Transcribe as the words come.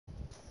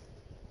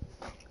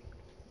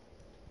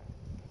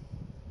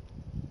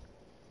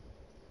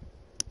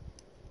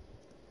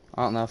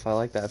I don't know if I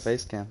like that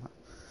face cam.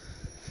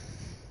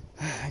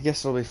 I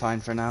guess it'll be fine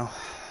for now.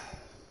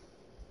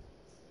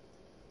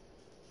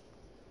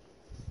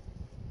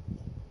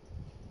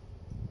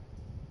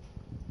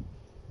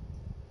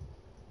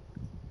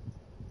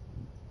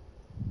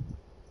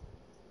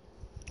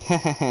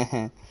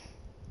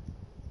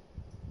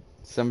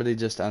 Somebody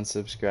just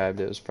unsubscribed.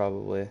 It was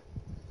probably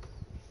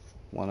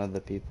one of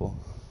the people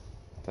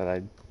that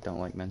I don't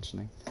like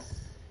mentioning.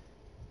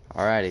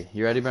 Alrighty,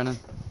 you ready, Brennan?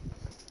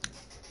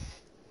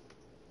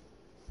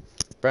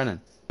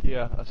 Brennan.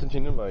 Yeah, I sent you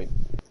an invite.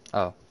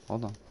 Oh,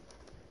 hold on.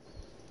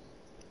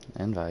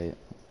 Invite.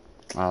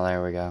 Oh,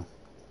 there we go.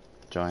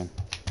 Join.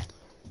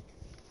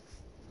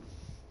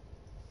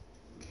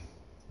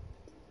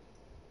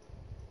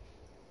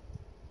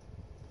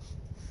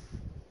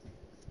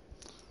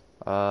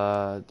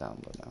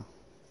 Download now.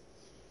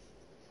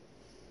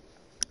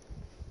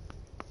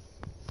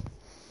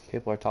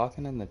 People are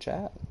talking in the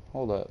chat?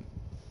 Hold up.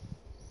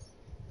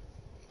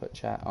 Put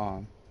chat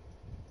on.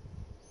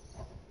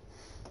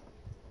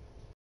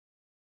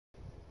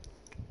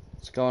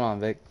 What's going on,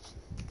 Vic?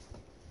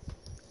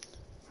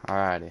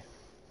 Alrighty.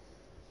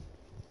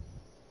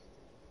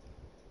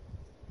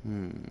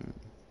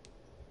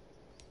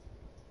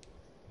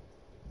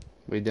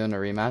 We doing a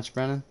rematch,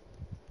 Brennan?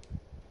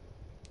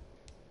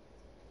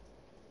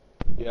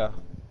 Yeah.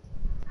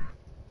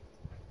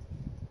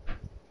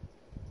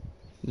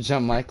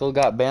 John Michael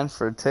got banned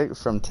from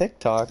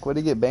TikTok. What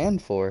did he get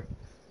banned for?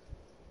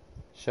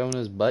 Showing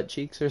his butt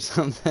cheeks or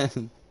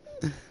something?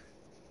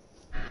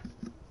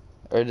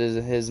 Or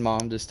does his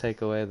mom just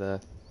take away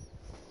the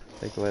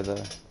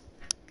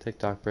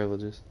TikTok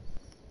privileges?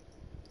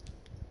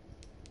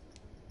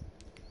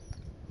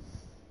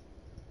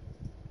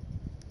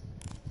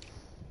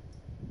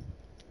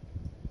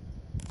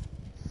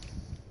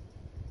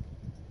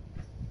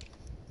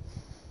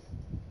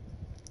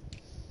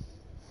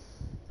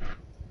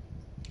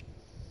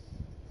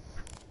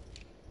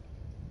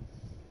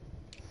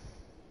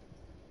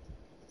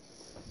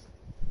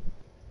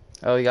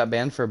 Oh, he got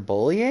banned for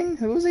bullying?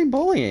 Who was he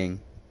bullying?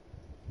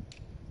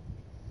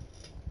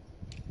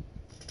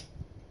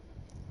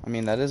 I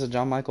mean, that is a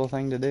John Michael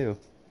thing to do.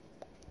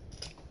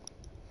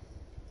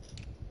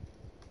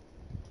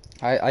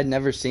 I'd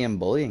never see him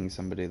bullying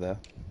somebody, though.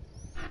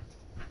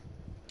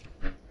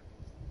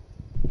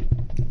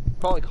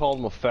 Probably called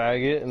him a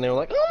faggot, and they were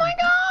like, "Oh my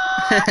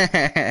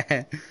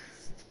god!"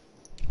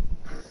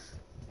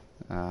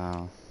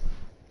 Oh.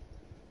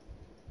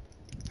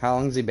 How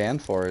long is he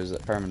banned for? Is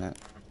it permanent?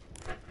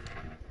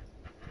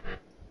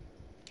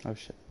 Oh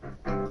shit.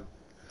 Did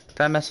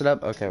I mess it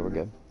up? Okay, we're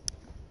good.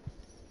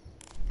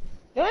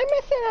 Did I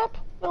mess it up?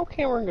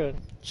 Okay, we're good.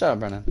 Shut up,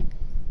 Brennan.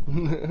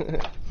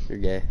 You're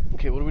gay.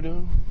 Okay, what are we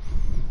doing?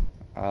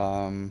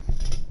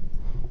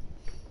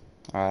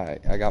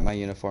 Alright, I got my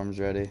uniforms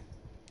ready.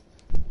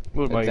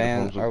 What are my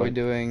uniforms Are look we like?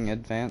 doing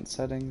advanced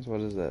settings?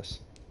 What is this?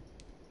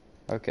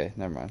 Okay,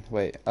 never mind.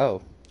 Wait,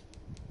 oh.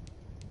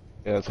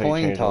 Yeah, that's how you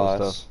Coin change all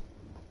this toss. stuff.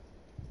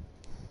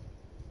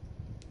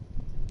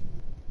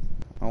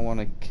 I want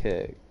to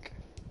kick.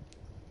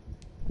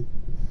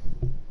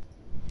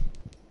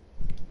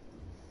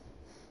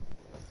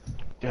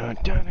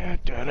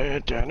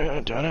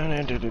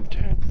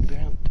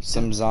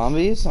 Some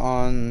zombies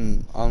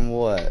on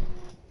what?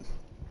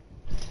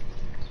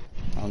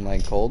 On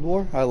like Cold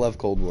War? I love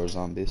Cold War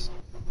zombies.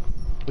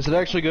 Is it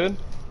actually good?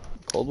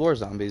 Cold War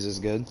zombies is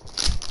good.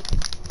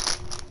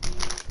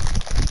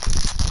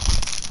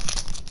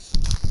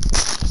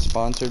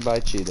 Sponsored by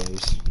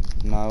Cheetos.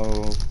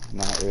 No,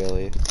 not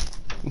really.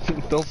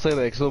 Don't say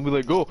that, because they'll be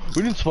like, "Oh,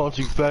 we didn't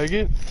sponsor you,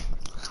 faggot."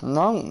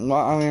 No,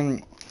 I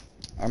mean,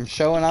 I'm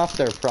showing off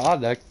their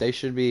product. They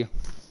should be.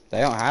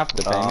 They don't have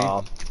to pay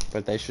me,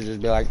 but they should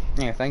just be like,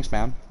 "Yeah, thanks,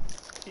 man."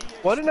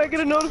 Why didn't I get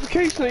a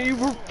notification that you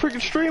were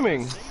freaking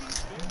streaming?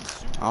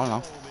 I don't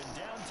know.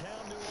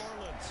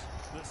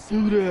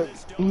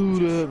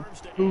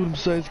 Who them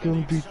Saints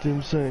gonna beat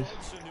them Saints?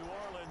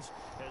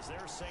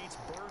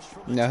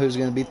 You know who's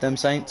gonna beat them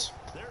Saints?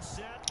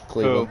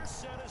 Cleveland.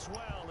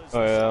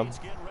 Oh yeah.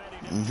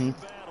 Mhm.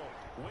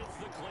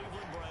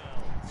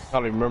 I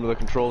don't even remember the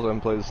controls. I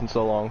haven't played this in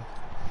so long.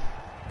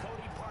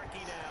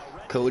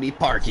 Cody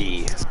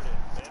Parkey.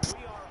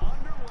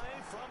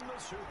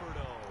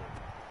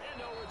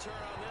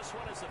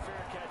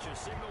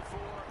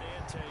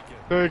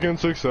 Taken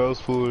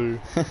successfully.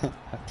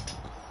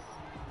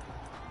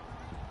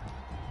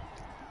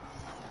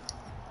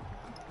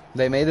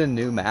 They made a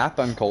new map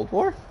on Cold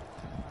War?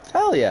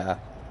 Hell yeah.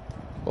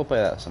 We'll play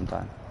that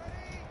sometime.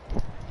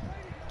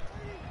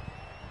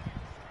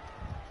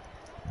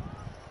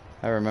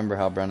 I remember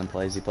how Brennan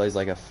plays. He plays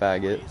like a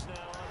faggot.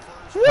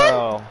 What?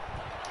 Oh.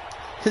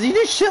 Cause you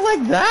do shit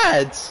like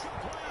that.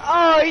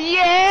 Oh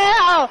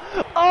yeah!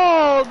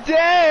 All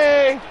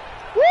day!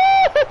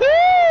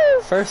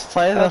 Woo-hoo-hoo! First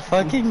play of the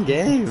fucking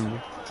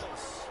game.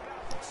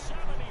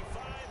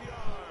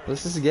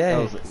 This is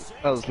gay.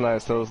 That was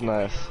nice. That was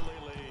nice.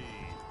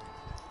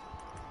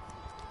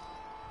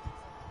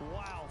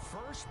 Wow,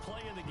 first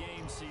play of the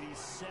game, CD,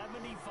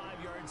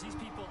 75 yards. These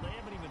people, they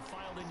haven't even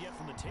filed in yet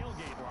from the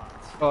tailgate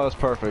lines. Oh, that's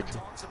perfect.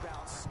 Everyone talks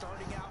about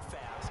starting out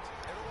fast.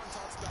 Everyone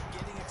talks about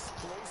getting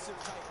explosive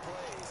type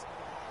plays.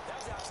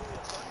 That's absolutely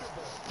a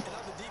thunderbolt. And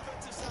on the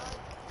defensive side,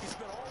 he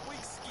spent all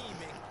week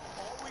scheming,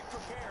 all week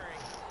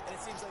preparing, and it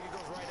seems like it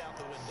goes right out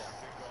the window.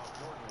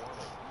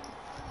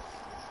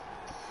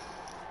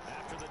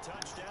 After the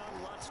touchdown,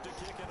 Lutz to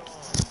kick it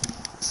off.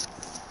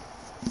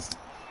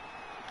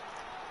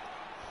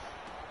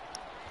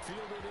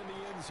 Fielded in the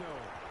end zone.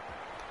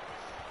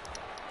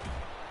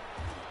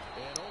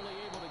 And only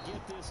able to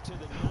get this to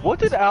the What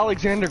did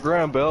Alexander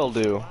Graham Bell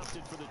do?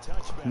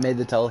 Made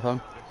the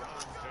telephone.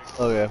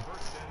 Oh yeah.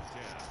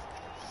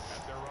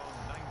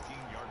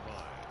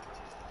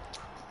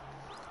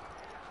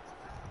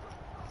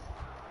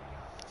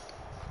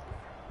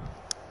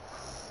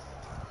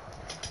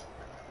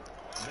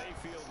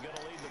 Mayfield going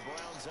to lead the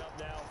Browns up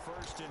now,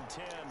 1st and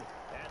 10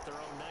 at their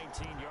own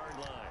 19-yard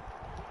line.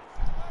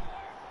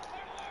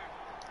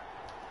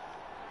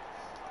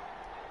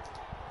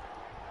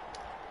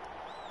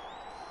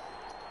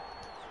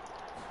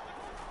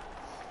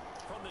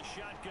 From the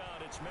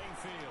shotgun, it's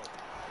Mayfield.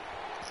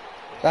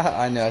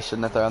 I knew I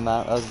shouldn't have thrown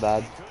that. That was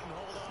bad. Couldn't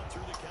hold on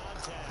through the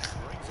contact.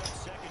 Brings up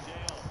 2nd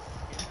down.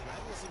 I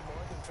will see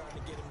more of them trying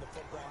to get him the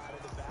football out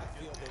of the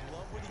backfield. They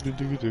love what he can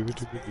do in open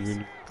space,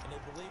 and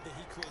they believe that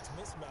he creates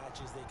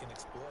mismatches they can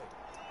exploit.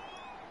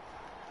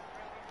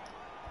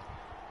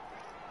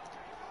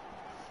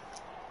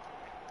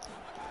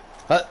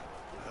 But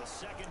A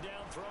 2nd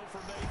down throw for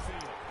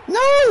Mayfield.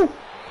 no! That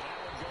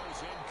one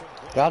goes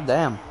incomplete. God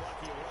damn.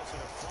 Lucky it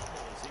wasn't a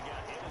fumble as he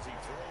got hit as he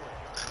threw it.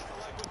 I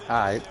like what they All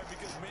did right. there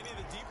because many of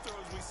the deep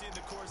throws we see in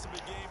the course of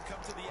a game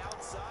come to the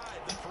outside,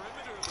 the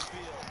perimeter of the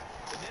field.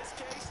 In this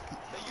case,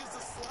 they used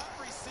a slot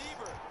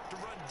receiver to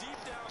run deep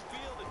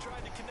downfield and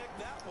tried to connect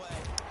that way.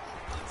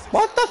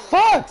 What the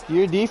fuck?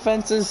 Your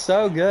defense is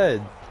so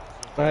good.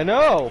 I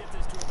know. Get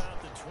this to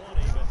about the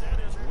 20, but that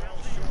is well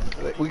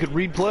short of We could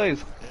read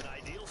plays. an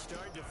ideal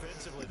start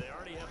defensively. They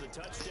already have the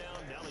touchdown.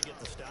 Now they get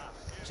the stop.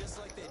 Just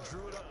like they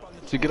drew it up on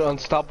the To get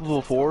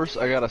unstoppable force,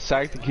 I got to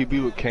sack the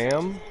QB with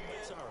Cam.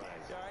 It's all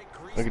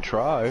right. I could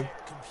try.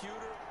 Computer,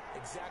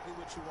 exactly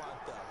what you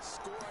want though.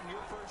 Score on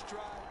your first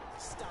drive,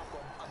 stop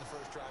them on the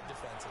first drive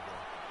defensively.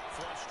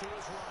 Flush to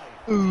his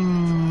right.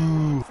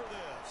 Ooh. For this.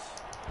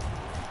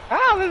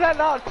 How did that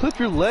not clip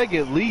your leg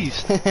at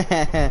least? It's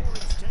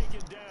taken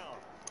down.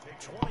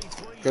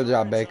 23 Good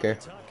job, Baker.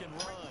 tuck and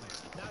run.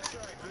 Not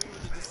sure I agree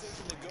with the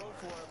decision to go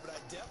for it, but I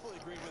definitely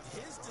agree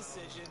with his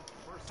decision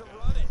to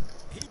run it.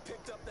 He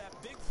picked up that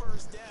big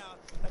first down.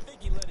 I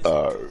think he let his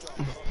coach off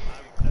the hook.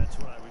 That's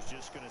what I was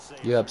just going to say.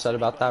 You upset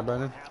about that,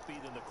 Brennan? Happy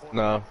than the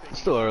No, it's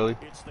still early.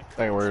 It's the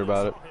I ain't worried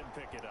about it. saw him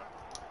pick it up.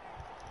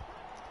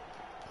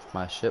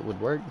 My shit would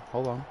work.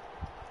 Hold on.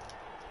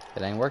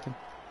 It ain't working.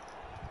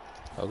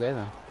 Okay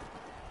then.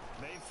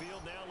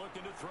 Mayfield now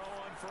looking to throw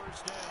on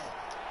 1st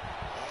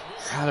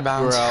down. Out of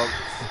bounds. We're out.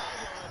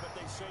 But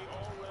they say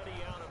already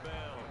out of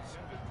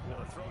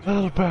bounds. Throw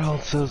Out of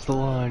bounds, says the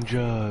line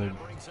judge.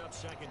 brings up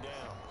 2nd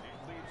down.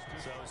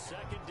 So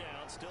 2nd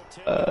down, still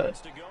 10 minutes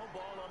to go.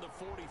 Ball on the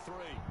 43.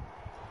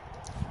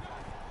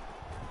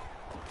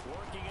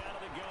 Working out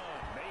of the gun.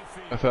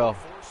 Mayfield I fell.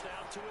 forced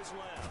out to his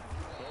left.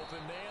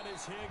 Open man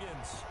is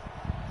Higgins.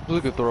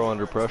 Look at throw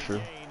under pressure.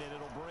 Gain, and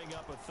it'll bring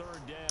up a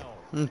 3rd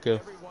down. Okay.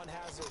 Everyone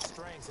has their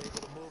strengths, able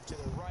to move to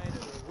their right or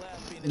their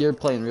left. being You're able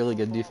to playing move really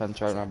the good ball.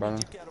 defense right now, Brennan.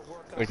 You gotta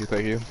work on Thank you,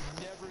 thank you. never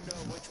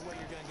know which way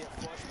you're gonna get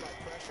flushed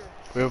by pressure.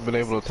 We haven't been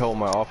able to tell what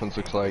my offense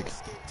looks like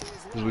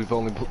because we've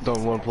only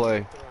done one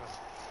play.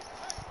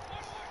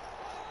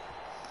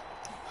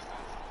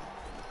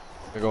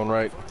 They're going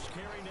right.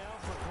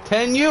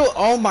 Can you?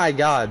 Oh my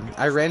god.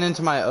 I ran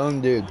into my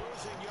own dude.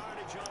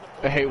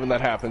 I hate when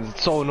that happens.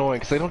 It's so annoying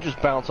because they don't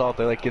just bounce off.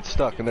 They like get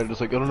stuck and they're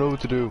just like, I don't know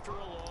what to do. For a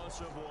loss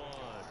of 1.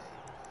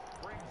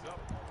 Brings up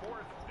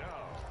 4th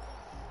down.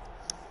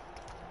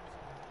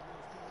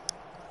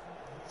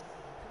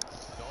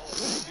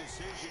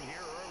 Decision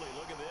here early.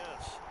 Look at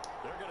this.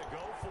 They're going to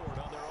go for it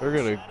on their They're own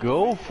gonna side of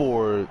go the field.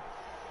 for it.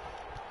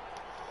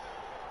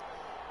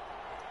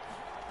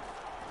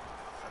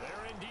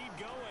 They're indeed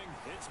going.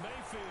 It's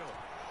Mayfield.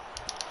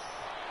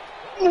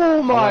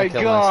 Oh my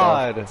kill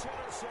god! It's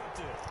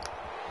intercepted.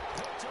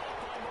 Picked up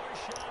by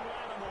Marshawn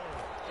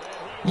Lattimore.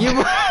 You.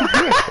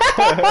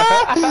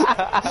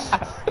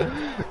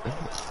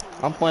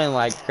 I'm playing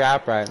like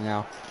crap right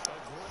now. A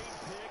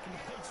great pick,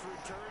 nice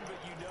return, but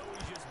you know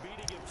he's just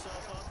beating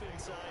himself up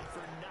inside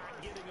for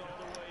not getting all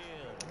the way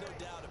in. No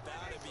doubt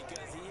about it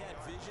because he had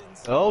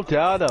visions. No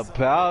doubt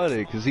about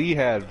it, because he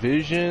had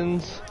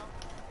visions.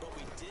 But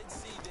we did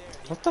see there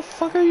What the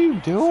fuck are you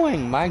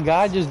doing? My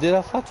guy just did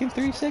a fucking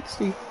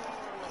 360.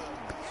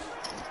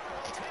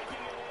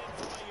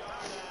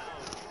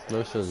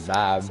 This is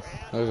bad.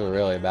 This is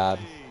really bad.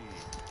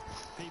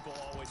 People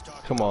always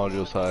talk Come on,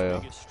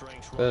 Josiah. This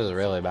is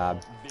really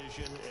bad.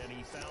 vision, and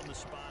he found the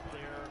spot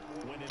there.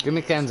 Went in Give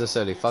me Kansas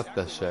City. Fuck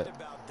this shit.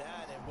 about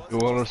that and You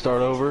want to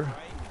start over?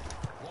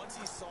 once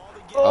he saw the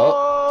game,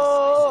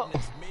 Oh!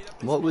 decision is made up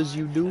What was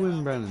you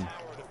doing, Brennan?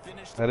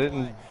 I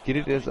didn't get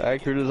it as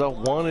accurate as I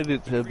wanted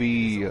it to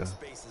be.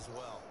 Space as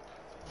well.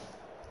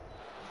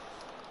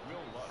 Will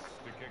Lutz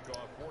to kick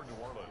off for New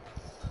Orleans.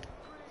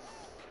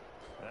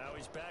 Now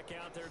he's back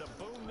out there to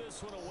boom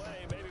this one away,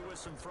 maybe with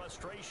some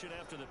frustration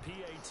after the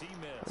PAT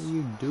What miss. are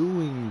you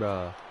doing,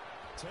 bruh?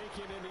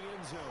 Taken in the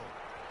end zone.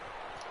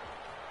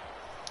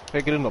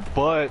 Take it in the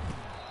butt.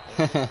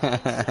 Taking a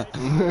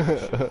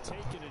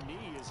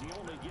knee as he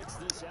only gets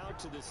this out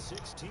to the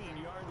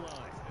 16-yard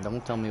line.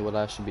 Don't tell me what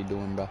I should be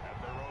doing, bruh.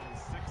 At their own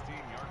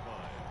 16-yard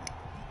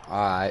line.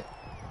 Alright.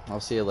 I'll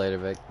see you later,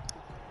 Vic.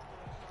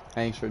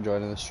 Thanks for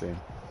joining the stream.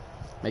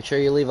 Make sure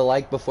you leave a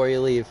like before you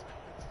leave.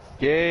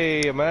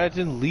 Yay,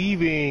 imagine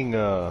leaving.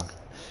 Drive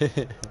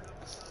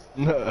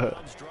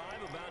about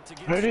to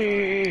get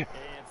Ready?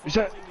 Is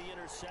that... the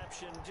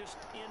interception, just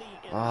any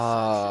interception.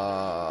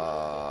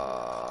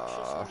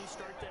 When you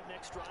start that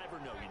next drive or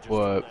no, you just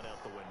What? throw that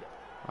out the window.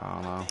 I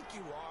don't know.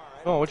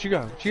 Oh, what you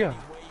got? What you got?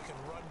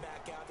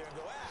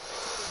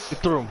 Get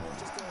through him.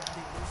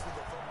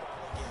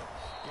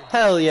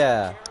 Hell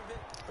yeah!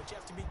 But you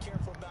have to be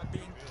careful about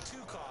being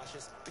too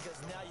cautious because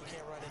now you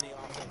can't run any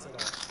offense at all.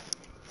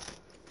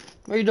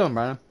 What are you doing,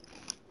 Brennan?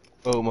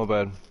 Oh, my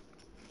bad.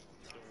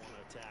 Still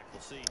want to attack.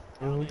 We'll see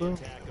how they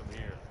attack him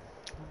here.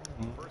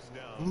 First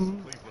down,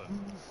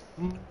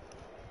 Cleveland.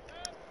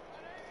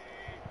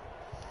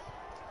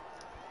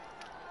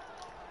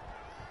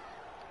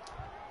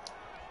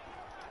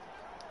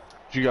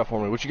 What you got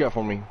for me? What you got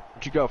for me?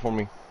 What you got for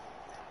me?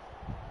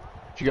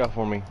 What you got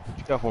for me? What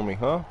you got for me?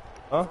 Huh?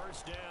 Huh?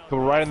 First down. Come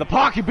right in the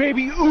pocket,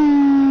 baby. Ooh! Screen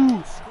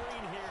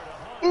here to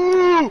Hunt.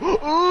 Ooh! Ooh!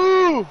 He'll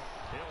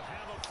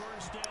have a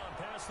first down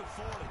past the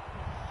 40.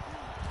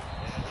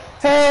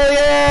 Hell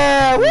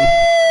yeah! Woo!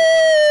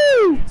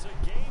 It's a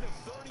gain of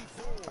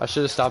 34. I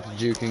should have stopped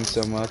juking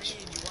so much.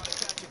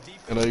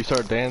 You know, you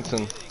start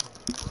dancing.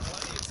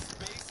 Plenty of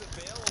space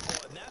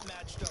available, and that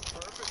matched up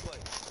perfectly.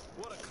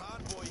 What a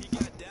convoy he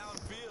got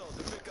downfield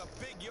to pick up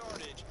big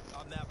yardage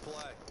on that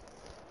play.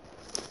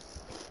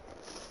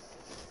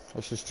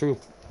 This is true.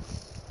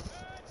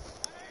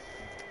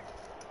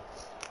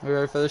 You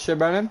ready for this shit,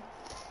 Brennan?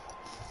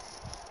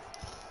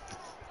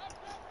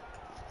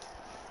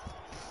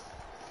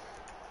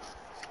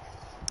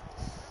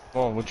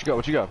 Come on, what you got?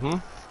 What you got? Hmm?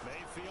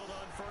 Mayfield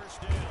on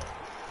first down.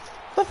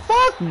 The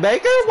fuck,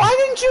 Baker? Why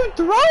didn't you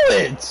throw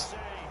it? Saints.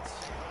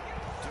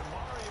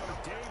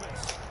 Demario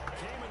Davis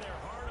came in there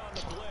hard on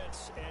the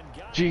blitz and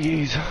got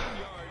Jeez.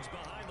 yards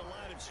behind the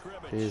line of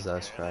scrimmage.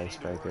 Jesus Christ,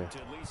 And he Baker. to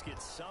at least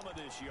get some of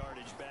this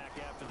yardage back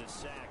after the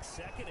sack.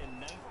 Second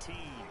and 19. And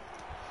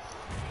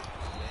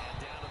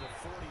down to the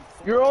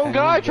 44. Your own And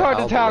guy you get tried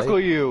to out the tackle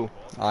way. you.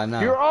 I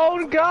know. Your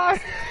own guy.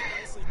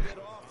 Nicely bit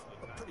off.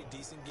 A pretty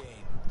decent gain.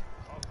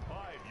 A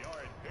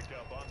 5-yard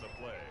pickup on the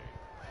play.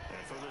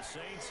 And for the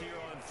Saints here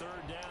on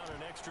third down,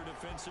 an extra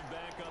defensive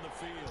back on the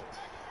field.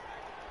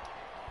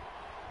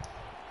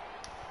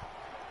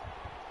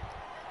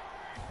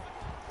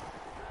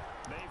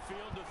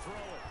 Mayfield to throw it.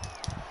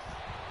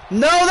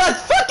 No,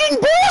 that's fucking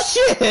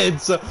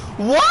bullshit!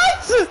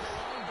 What?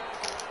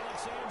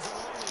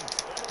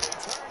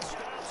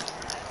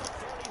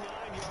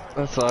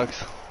 That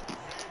sucks.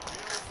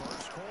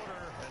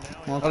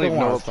 Well, I don't even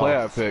know what play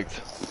I picked. Yeah,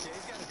 he's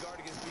got to guard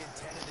against being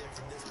tentative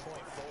from this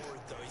point forward,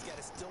 though. He's got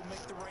to still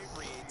make the right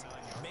reads,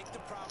 make the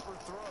proper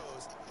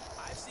throws.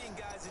 I've seen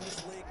guys in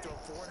this league throw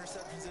 4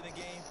 interceptions in a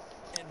game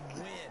and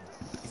win.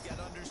 He's got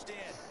to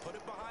understand, put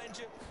it behind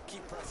you,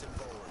 keep pressing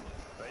forward.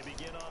 They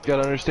begin on You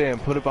gotta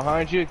understand, put it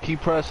behind you,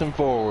 keep pressing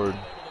forward.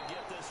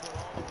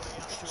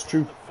 It's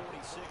true.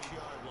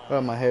 Oh,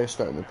 my hair's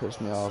starting to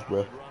piss me off,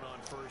 bro.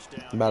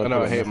 I'm about to I know,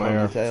 put I it in hate a my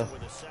hair. ponytail.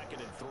 with a second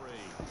and 3.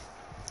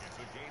 It's a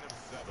gain of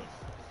 7.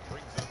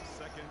 Brings up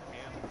second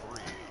and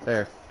 3.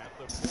 There. At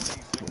the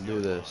 46. We'll do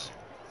this.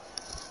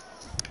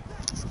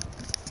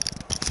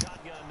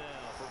 Shotgun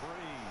now for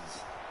Breeze.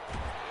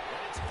 And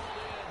it's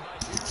pulled in by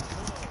Jared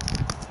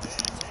Cook.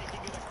 And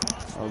taking it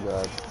across Oh, the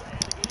God.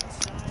 field and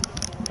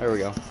inside the There we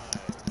go. 45.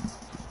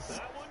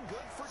 That one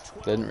good for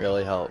 12 Didn't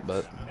really help,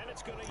 but And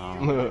it's gonna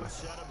um,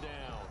 set him down.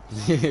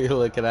 you're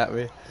looking at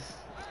me.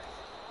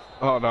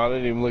 Oh no, I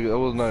didn't even look. I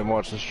wasn't even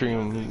watching the stream.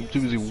 I'm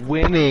too busy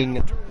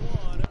winning.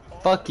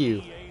 Fuck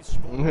you.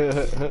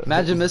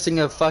 Imagine missing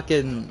a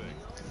fucking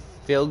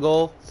field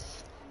goal.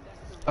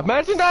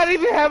 Imagine not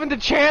even having the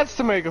chance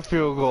to make a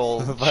field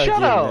goal. Fuck Shut you,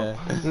 up.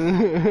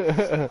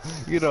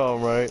 You know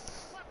I'm right.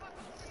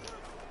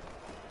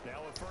 Now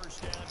a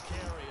first down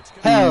carry. It's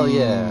gonna Hell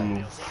yeah. He'll take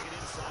it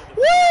inside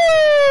the Woo!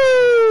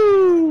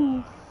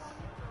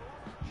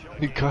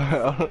 You cut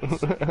out. Well,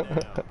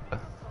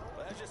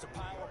 that's just a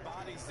pile of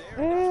bodies there.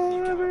 That's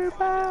when you gotta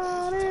find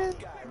out who's the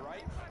tough guy,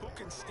 right? Who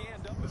can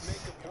stand up and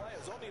make a play? It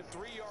was only a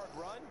 3-yard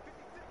run,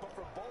 but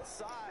for both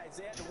sides,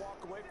 they had to walk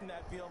away from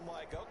that feeling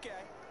like,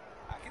 okay,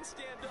 I can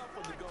stand up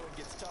when the going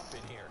gets tough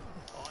in here.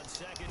 on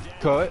second down.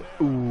 Cut.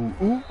 Ooh,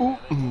 ooh, ooh.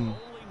 Only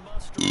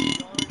muster a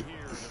yard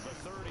here to the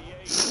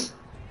 38.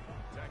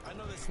 I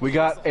know this We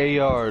got a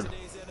yard.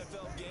 today's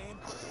NFL game,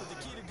 but the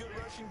key to good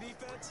rushing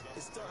defense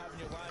is still having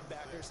your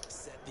linebackers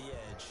set the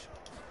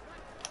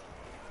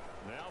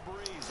Now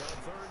Breeze on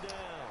third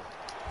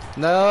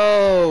down.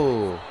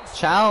 No!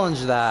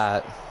 Challenge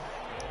that.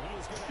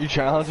 You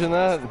challenging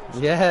that?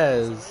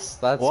 Yes,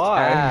 that's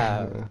Why?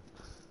 cap.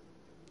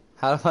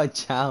 How do I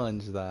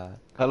challenge that?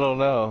 I don't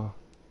know.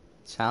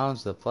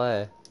 Challenge the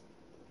play.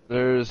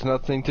 There's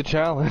nothing to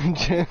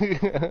challenge.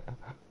 Wait,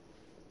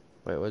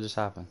 what just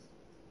happened?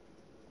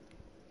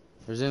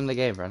 Resume the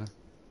game, Brennan.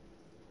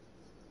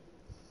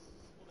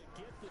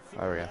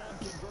 There we go.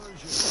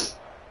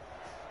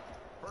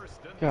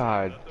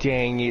 God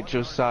dang it,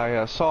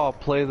 Josiah. I saw a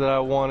play that I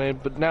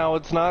wanted, but now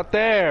it's not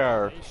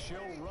there. They show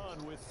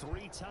run with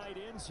 3 tight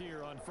ends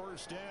here on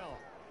first down.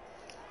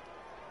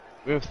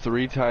 We have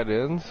 3 tight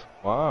ends?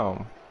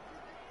 Wow.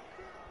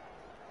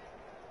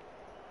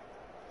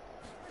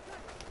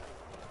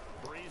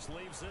 Breeze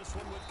leaves this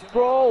one with command.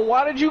 Bro,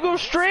 why did you go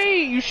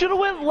straight? You should have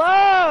went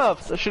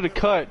left. I should have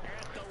cut.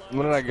 And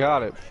then I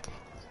got it.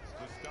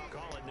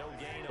 Call it no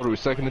gain. What are we,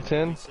 2nd and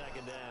 10?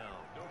 Second down.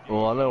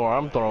 Well, I know where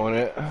I'm throwing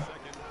it.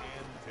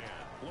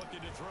 Looking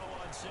to throw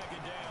on second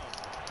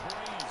down.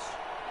 Breeze.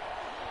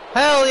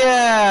 Hell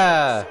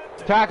yeah!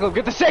 Tackle him,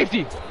 get the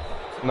safety!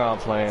 No, I'm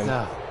playing.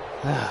 No,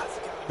 no,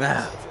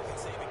 no.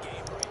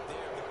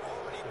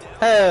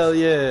 Hell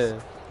yeah!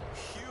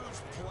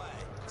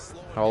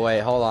 Oh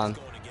wait, hold on.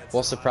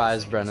 We'll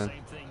surprise Brennan.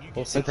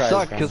 We'll It surprise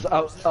sucked Brennan.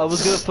 because I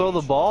was gonna throw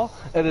the ball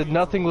and then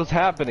nothing was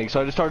happening,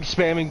 so I just started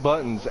spamming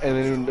buttons and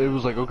then it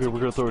was like, okay, we're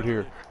gonna throw it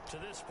here. To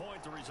this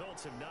point, the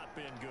results have not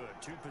been good.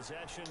 2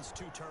 possessions,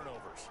 2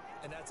 turnovers.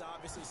 And that's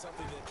obviously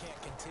something that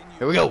can't continue.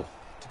 Here we go.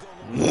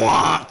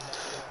 Mwah.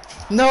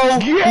 No,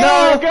 Yeah,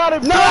 no, got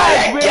it no,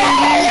 back, baby.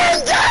 yeah,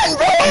 I'm done,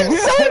 bro. I'm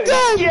so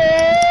done.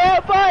 Yeah,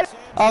 but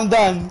I'm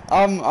done.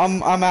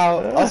 I'm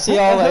out. I'll see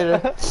y'all later.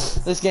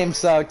 This game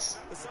sucks.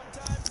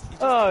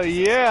 oh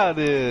yeah,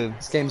 dude.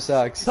 This game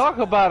sucks. Talk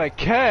about a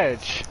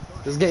catch.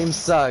 This game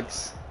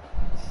sucks.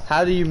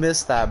 How do you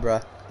miss that, bro?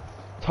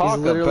 Talk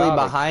He's literally about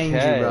a behind you,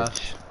 bro.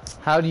 catch.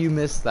 How do you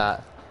miss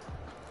that?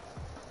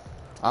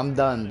 I'm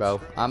done, bro.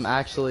 I'm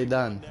actually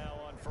done. Now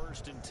on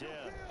first and 10.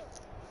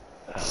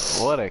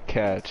 What a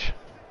catch.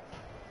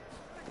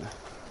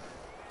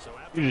 So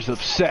after You're just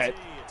upset.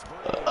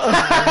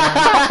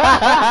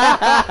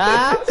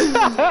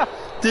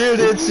 it's Dude,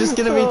 it's just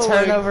gonna be Oh my-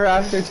 turnover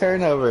after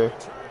turnover.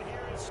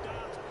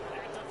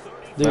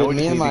 Now Dude, we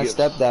me just and need my to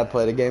get- stepdad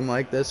played a game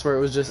like this where it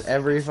was just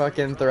every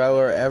fucking throw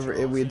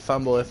or we'd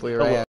fumble if we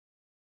ran.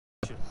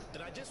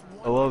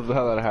 I love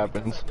how that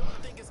happens.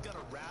 think it's gonna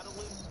rattle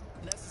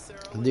him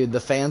necessarily. Dude, the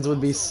fans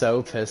would be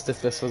so pissed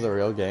if this was a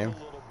real game.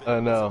 I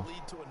know.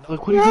 Lead to another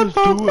Like, what are you guys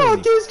doing?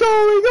 is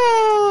going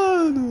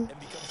on? and become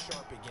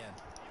sharp again.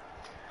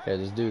 Yeah,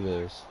 just do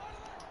this.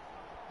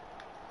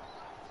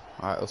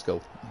 Alright, let's go.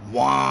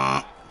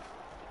 Wah!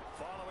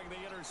 following the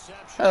interception.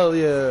 Hell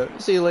yeah.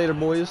 See you later,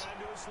 boys.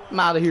 I'm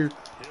out of here.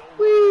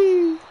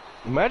 Whee!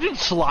 Imagine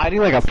sliding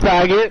like a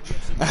faggot.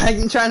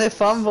 I'm trying to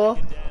fumble.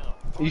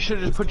 You should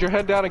have just put your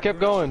head down and kept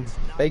going.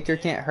 Baker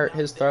can't hurt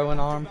his throwing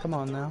arm. Come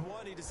on now.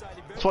 One, he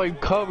decided That's why you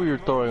cover your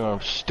throwing arm,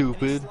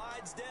 stupid.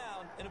 slides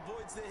down and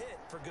avoids the hit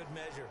for good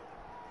measure.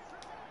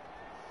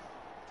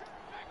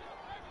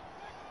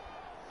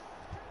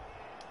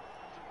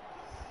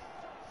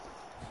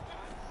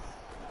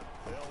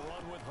 They'll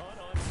run with Hunt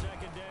on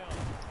second down.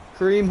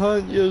 Kareem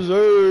Hunt, yes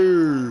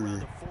sir.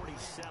 The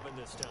 47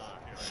 this time.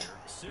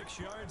 6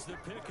 yards to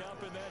pick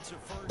up, and that's a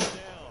first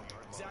down.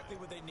 Exactly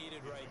what they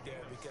needed right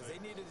there because they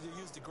needed to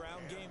use the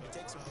ground game to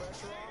take some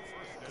pressure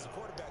off because the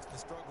quarterback's been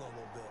struggling a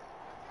little bit.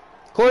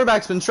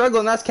 Quarterback's been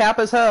struggling. That's cap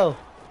as hell.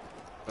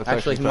 That's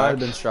Actually, he might have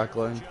been facts.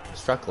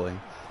 struggling.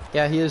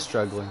 Yeah, he is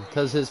struggling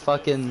because his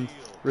fucking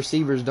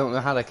receivers don't know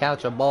how to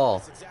catch a ball.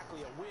 It's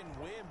exactly a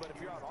win-win, but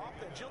if you're on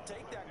offense, you'll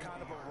take that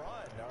kind of a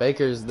run.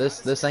 Baker's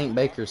this ain't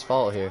Baker's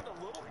fault here. A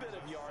little bit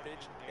of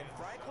yardage, and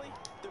frankly,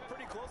 they're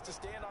pretty close to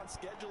staying on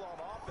schedule on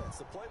offense.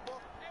 The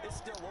playbook is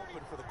still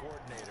open for the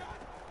coordinator.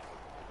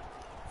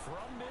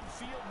 From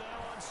midfield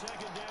now on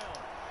second down.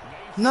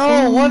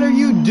 No, what are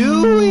you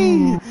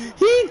doing?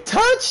 He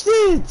touched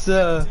it.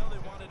 Until they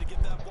wanted to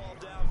get that ball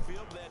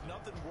downfield, but they had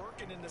nothing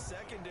working in the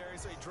secondary,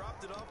 so he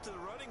dropped it off to the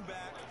running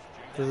back.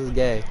 This is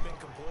gay. Been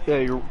complete. Yeah,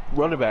 your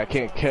running back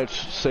can't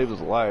catch, save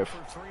his life.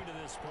 For 3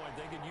 to this point,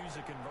 they could use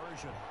a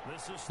conversion.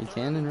 This is You third.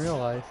 can in real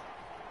life.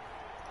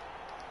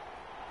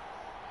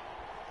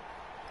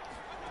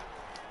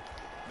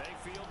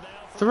 Mayfield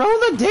now for Throw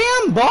the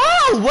damn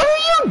ball! What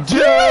are you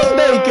doing,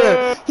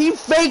 Baker? He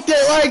faked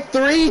it like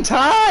 3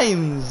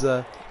 times.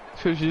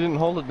 Because you didn't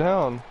hold it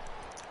down.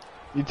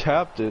 You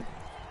tapped it.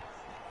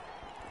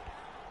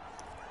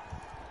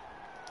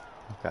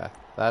 Okay,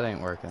 that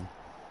ain't working.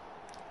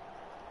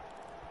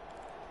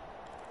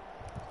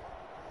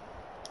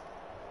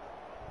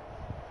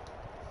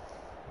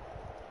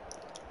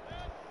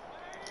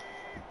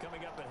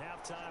 coming up at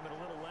halftime in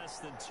a little less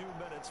than 2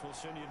 minutes. We'll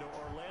send you to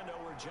Orlando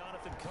where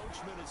Jonathan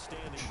Coachman is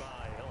standing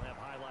by. He'll have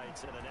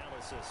highlights and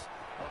analysis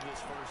of this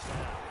first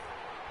half.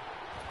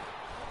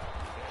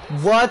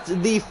 What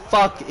the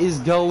fuck is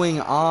going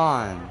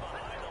on?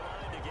 Behind the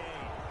line to gain.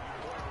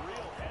 A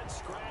real head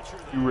scratcher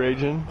You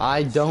raging?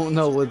 I don't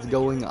know what's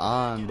going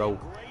on, bro.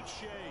 Great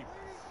shape.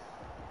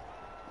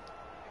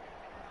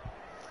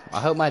 I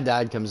hope my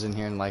dad comes in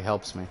here and like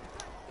helps me,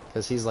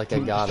 because he's like a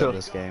god So- at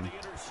this game.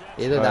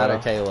 Either that or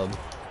Caleb. Out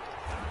of the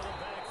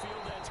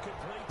backfield, that's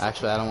complete.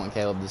 Actually, I don't want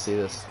Caleb to see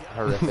this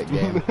horrific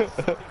game.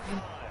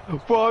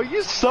 Bro,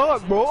 you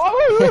suck, bro.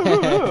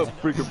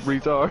 Freaking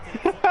retard.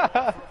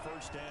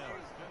 First down.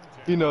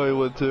 You know he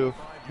would too.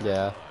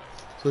 Yeah.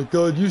 It's like,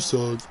 God, you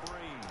suck.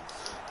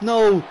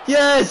 No.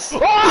 Yes. Oh,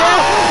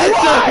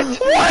 Yes.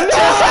 What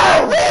just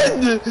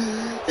happened?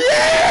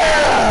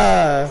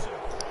 Yeah.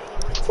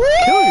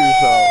 Kill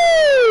yourself.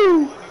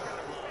 Woo! Well,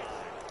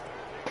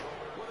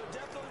 there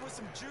definitely was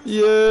some juice.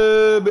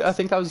 Yeah, but I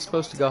think I was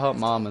supposed to go help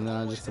mom, and then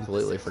I just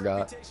completely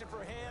forgot. Reputation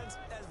for hands,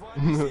 as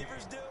wide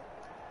receivers do.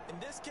 In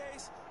this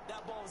case,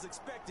 that ball was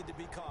expected to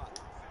be caught.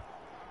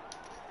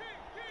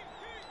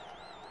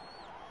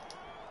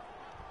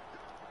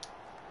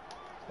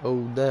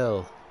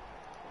 Odell.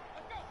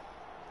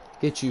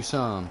 Get you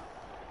some.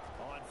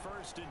 On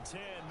first and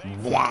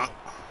 10, Wah.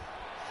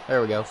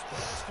 There we go.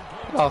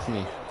 Get off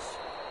me.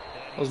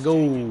 Let's go.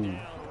 down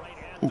right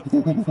at the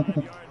 45-yard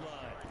line.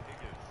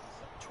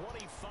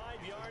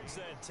 25 yards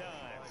that time.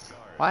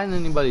 Why isn't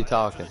anybody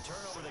talking?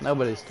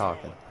 Nobody's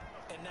talking.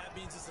 And that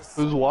means it's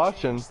a Who's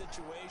watching?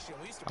 situation.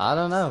 We used to I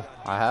don't know.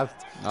 I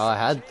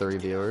had 3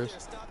 viewers.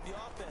 stop the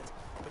offense,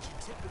 but you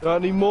typically Not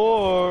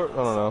anymore. I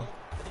don't know.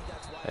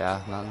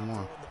 Yeah, not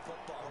anymore. the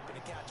football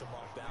hoping to catch them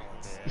off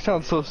balance. You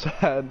sound so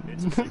sad.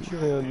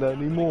 Yeah, not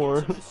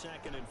anymore.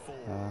 Second and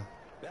 4.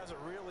 That's a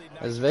really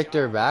nice Is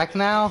Victor back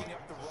now?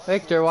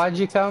 Victor, why'd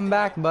you come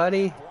back,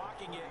 buddy?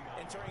 blocking it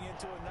and turning it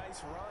into a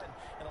nice run.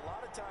 And a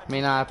lot of times, I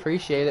mean, I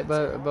appreciate it,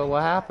 but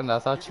what happened? I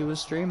thought you was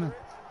streaming.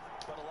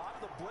 but a lot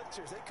of the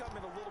blitzers, they come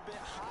in a little bit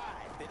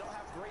high. They don't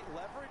have great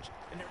leverage,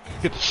 and they're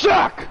easy Get the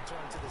sack. to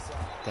turn to the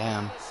side.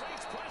 Damn.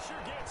 Saints pressure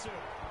gets him.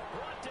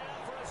 Brought down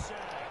for a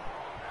sack.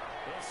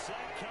 The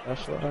sack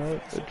That's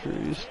right. The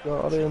tree's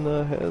got in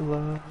the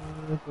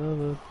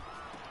headlights.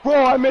 Bro,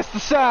 I missed the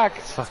sack.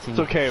 Fucking. It's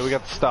okay. We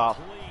got to stop.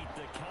 complete.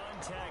 The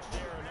contact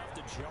there enough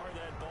to jar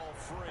that ball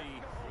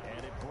free,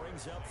 and it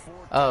brings up 4.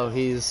 Oh,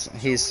 he's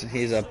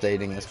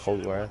updating his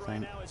hardware, I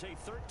think. Now is a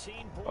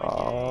 13-point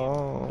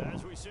Oh. game.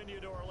 As we send you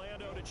to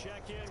Orlando to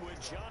check in with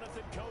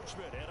Jonathan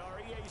Coachman at our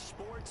EA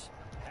Sports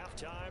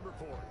halftime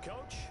report.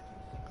 Coach?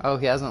 Oh,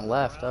 he hasn't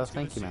left. Oh, Browns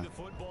thank you, gonna man. see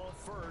the football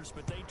first,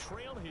 but they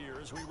trail here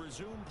as we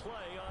resume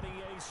play on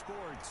EA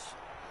Sports.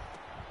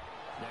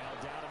 Now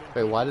Donovan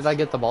Wait, why did I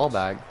get the ball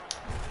back?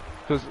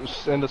 Because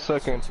it's in the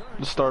second,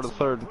 the start of the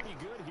third. pretty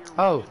good here.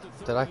 Oh,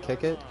 did I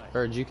kick it?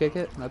 Or did you kick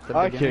it at the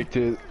I beginning? kicked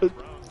it.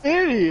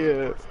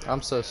 Idiot.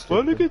 I'm so Why'd I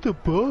stupid. get the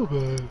ball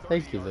back?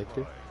 Thank you,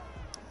 Victor.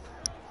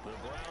 The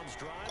Browns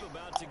drive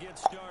about to get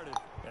started.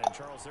 And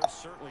Charles, they're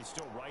certainly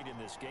still right in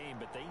this game,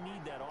 but they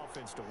need that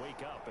offense to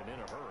wake up and in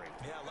a hurry.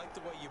 Yeah, I like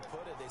the way you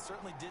put it. They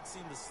certainly did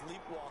seem to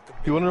sleepwalk a bit.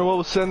 You wanna know what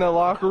was said in that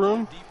locker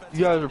room? You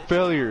guys are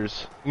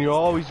failures. And you'll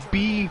always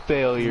be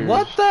failures.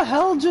 What the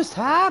hell just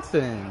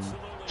happened?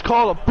 It's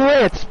called a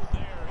blitz.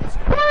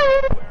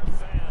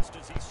 Fast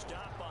as he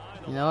stopped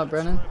behind the You know what,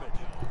 Brennan?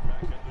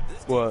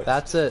 What?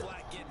 That's it.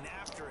 Getting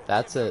after it.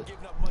 That's it.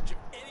 Giving up much of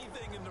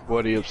anything in the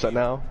What, are you upset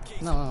now?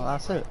 No,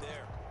 that's it.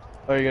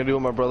 Are you gonna do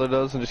what my brother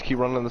does and just keep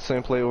running the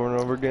same play over and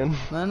over again?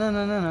 No, no,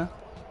 no, no, no.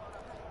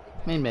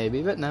 I mean,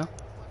 maybe, but no.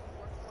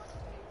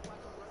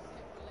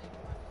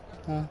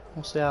 Well,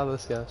 we'll see how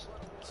this goes.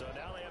 So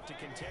now they have to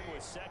contend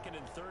with 2nd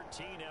and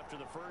 13 after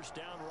the first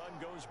down run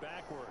goes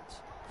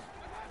backwards.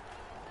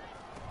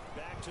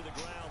 Back to the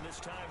ground. This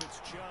time it's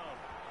Chubb.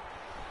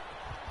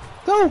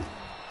 Go!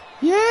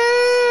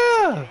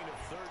 Yeah!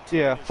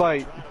 Yeah,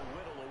 fight. Trying to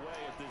whittle away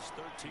at this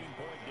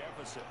 13-point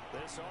deficit.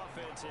 This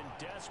offense in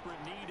desperate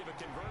need of a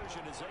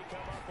conversion as they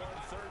come up on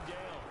 3rd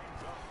down.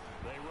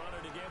 They run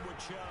it again with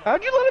Chubb.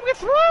 How'd you let him get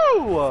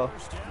through?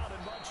 First down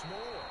and much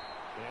more.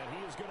 And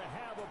he is going to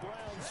have a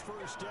Browns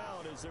first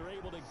down as they're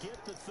able to get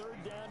the 3rd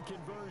down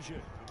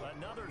conversion.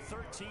 Another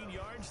 13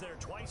 yards there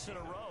twice in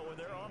a row, and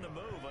they're on the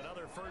move.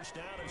 Another first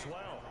down as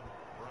well.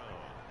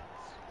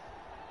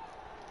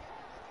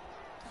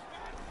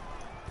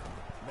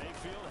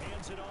 Mayfield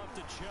hands it off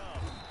to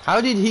Chubb.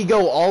 How did he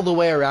go all the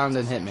way around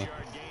and hit me? Yard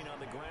gain on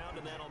the ground,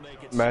 and that'll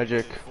make it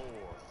Magic. 2nd and 4.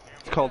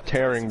 It's called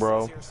tearing,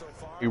 bro.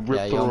 You Yeah,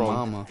 ripped yo through him.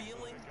 mama.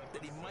 feeling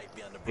that he might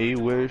be on the He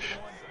wish.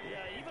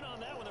 Yeah, even on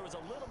that one, there was a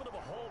little bit of a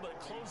hole, but it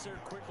closed there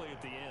quickly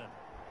at the end.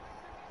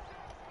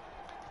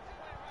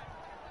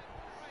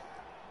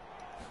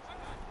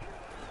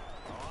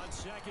 On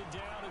 2nd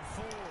down and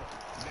 4,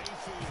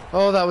 Mayfield.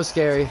 Oh, that was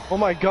scary. Oh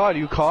my god,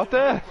 you caught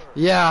that?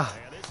 Yeah.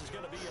 And this is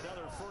going to be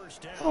another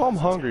first down. Oh, I'm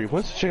hungry.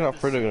 When's the chicken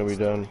Alfredo gonna be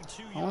done?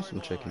 I want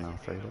some chicken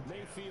Alfredo.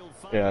 Mayfield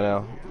Yeah, I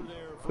know.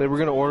 They were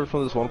gonna order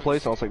from this one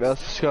place, and I was like,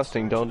 that's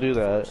disgusting, don't do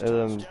that.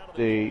 And then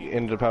they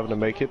ended up having to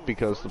make it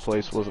because the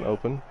place wasn't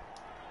open.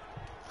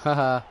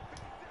 Haha.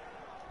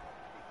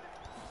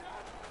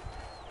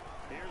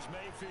 Here's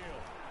Mayfield.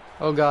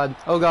 Oh god.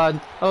 Oh god.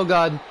 Oh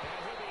god.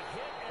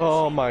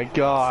 Oh my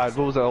god,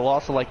 what was that, a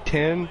loss of like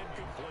 10?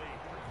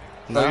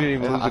 No, you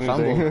didn't even lose I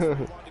fumbled.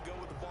 anything.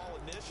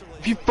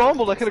 If you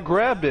fumbled, I could have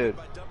grabbed it.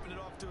 by dumping it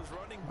off to his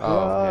running back.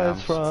 Oh, yeah, I'm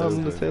Rise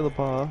from the stupid. Taylor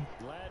Pond.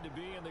 Glad to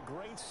be in the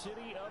great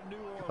city of New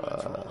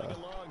Orleans. Rolling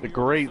along The here.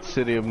 great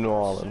city of New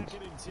Orleans.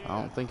 Second and 10. I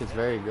don't think it's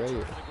very great. The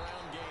ground game.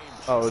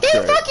 Oh, it's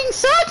great. fucking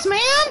sucks, man!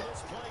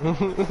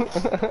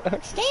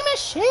 It's Game of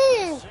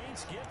shit!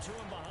 Saints get to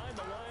him behind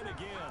the line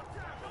again.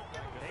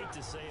 Hate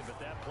to say it, but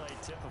that play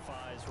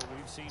typifies what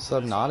we've seen.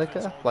 from this Subnautica?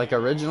 offense all Like year.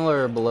 original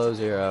or below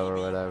zero or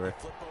whatever?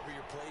 Flip over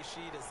your play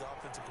sheet as the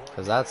offensive coordinator.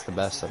 'Cause that's the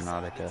best sees the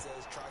sign that Subnautica. says,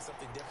 "Try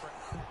something different."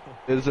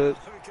 Is it?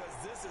 Because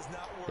this is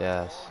not working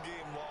Yes. all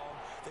game long.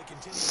 They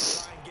continue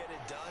to try and get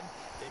it done.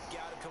 They've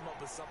got to come up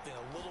with something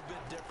a little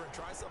bit different.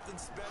 Try something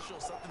special,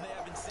 something they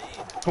haven't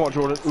seen. Come on,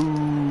 Jordan.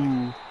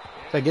 Ooh.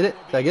 Did I get it?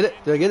 Did I get it?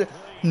 Did I get it?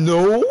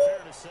 No! Fair to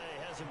say,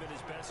 hasn't been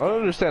his best I don't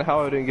understand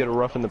how I didn't get a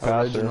rough in the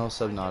passer. Original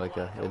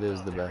Subnautica. It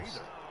is the best.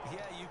 Yeah,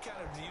 you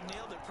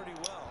nailed it pretty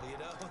well, you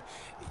know.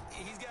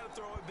 He's got to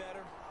throw it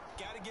better.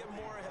 Got to get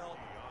more help.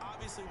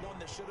 Obviously one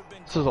that should have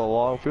been This is a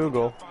long field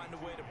goal. find a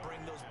way to bring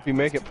those You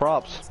make it two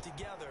props. elements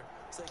together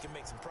so they can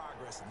make some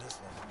progress in this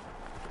one.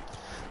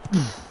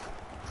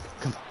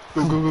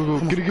 Go, go, go,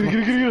 go. Get it, get it, get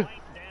it, get it.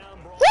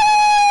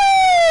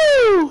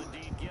 Woo!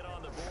 indeed get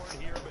on the board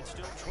here, but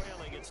still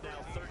trailing. It's now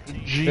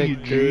 13. GG's.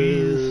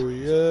 Victor,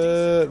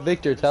 yeah.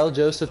 Victor, tell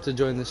Joseph to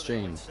join the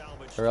stream,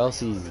 or else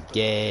he's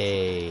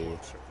gay. Yeah,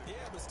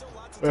 but still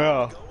lots of Yeah.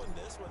 time to go in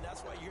this one.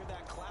 That's why you hear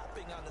that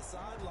clapping on the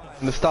sideline.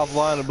 And to stop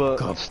lying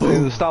about, and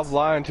to stop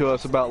lying to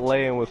us about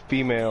laying with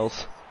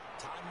females.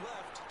 Time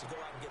left to go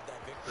out and get that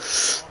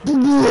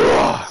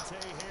victory.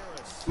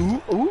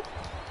 Ooh, ooh. And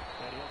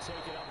he'll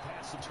take it up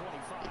past the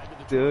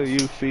 25 to the Do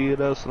you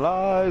feed us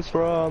lies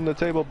from the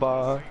table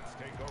bar?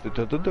 Da,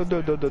 da, da, da,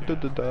 da, da, da, da,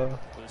 da. The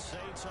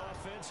Saints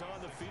offense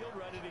on the field,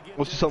 ready to get Want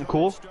to see this something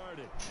cool? started.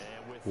 And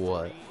with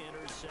What? 3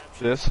 interceptions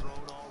This. thrown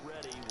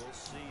already, we'll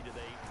see. Do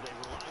they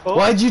rely Oh.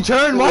 Why'd you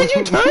turn? Why'd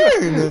you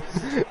turn?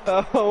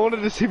 I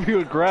wanted to see if he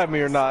would grab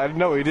me or not.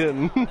 No, he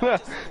didn't. You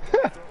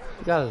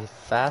got a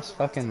fast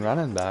fucking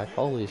running back.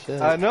 Holy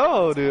shit. I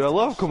know, dude. I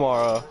love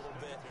Kamara.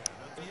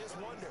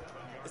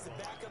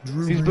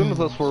 He's been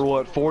with us for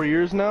what, 4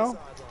 years now?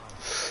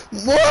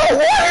 Whoa,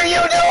 what are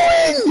you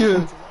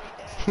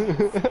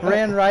doing?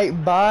 Ran right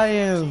by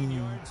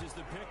him.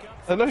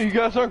 I know you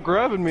guys aren't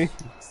grabbing me.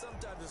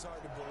 Sometimes it's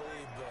hard to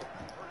believe, but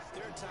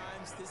there are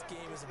times this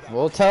game is about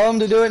We'll tell him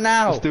to do it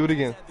now. Let's do it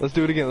again. Let's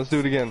do it again. Let's do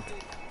it again. that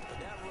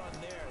run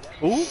there.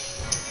 That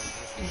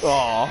Ooh.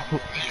 Aw.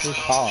 Who's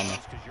calling me?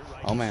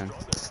 Oh man.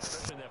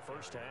 especially in that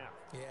first half.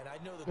 Yeah, and I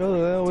know that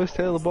Oh, they always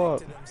tail the ball.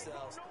 to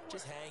themselves,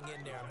 just hang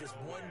in there. I'm just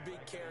one big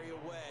carry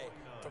away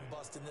from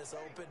busting this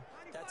open.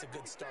 That's a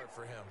good start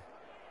for him.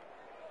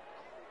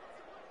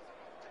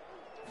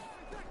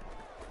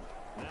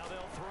 Now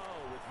they'll throw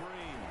with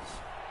Breeze.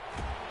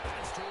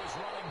 That's to his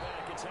running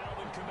back. It's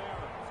Alvin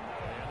Kamara.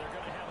 And they're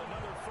going to have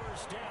another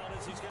first down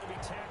as he's going to be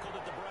tackled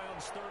at the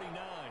Browns' 39.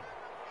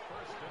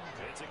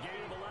 It's a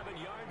gain of 11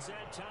 yards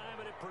that time,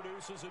 and it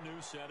produces a new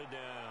set of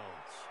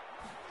downs.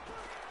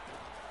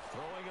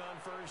 Throwing on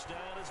first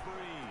down is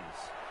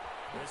Breeze.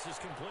 This is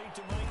complete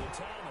to Michael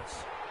Thomas.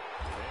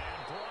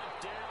 And brought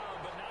down,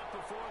 but not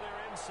before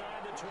they're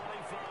inside the 25.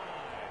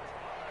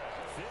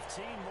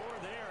 15 more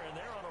there, and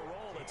they're on a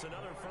roll. It's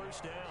another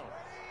first down.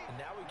 And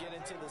now we get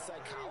into the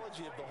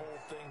psychology of the whole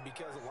thing,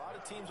 because a lot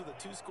of teams with a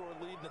 2-score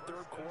lead in the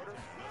third quarter,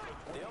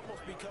 they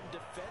almost become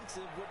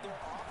defensive with their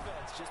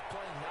offense, just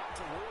playing not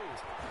to lose.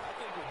 I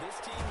think with this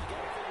team, you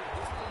got to figure at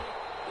this point,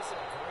 this is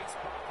a great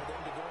spot for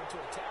them to go into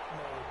attack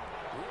mode,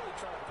 really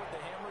try to put the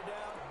hammer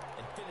down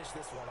and finish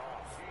this one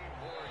off.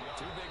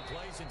 2 big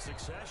plays in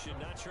succession.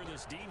 Not sure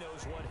this D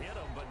knows what hit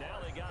him, but now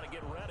they got to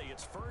get ready.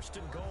 It's first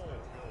and goal.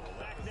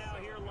 Back now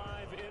here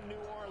live in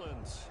New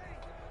Orleans.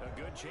 A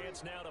good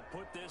chance now to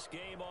put this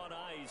game on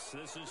ice.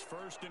 This is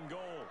first and goal.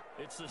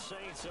 It's the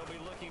Saints. They'll be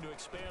looking to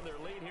expand their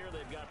lead here.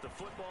 They've got the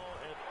football,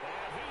 and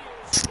he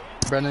is in.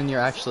 Brennan, you're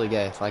actually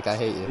gay. Like, I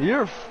hate you.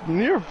 You're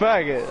a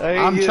faggot. I hate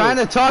I'm you. trying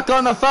to talk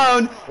on the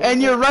phone,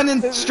 and you're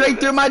running straight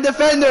through my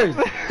defenders.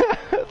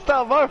 It's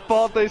not my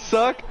fault they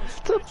suck.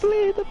 To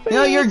bleed the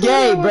No, you're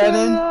gay,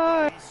 Brennan.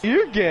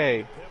 You're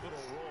gay.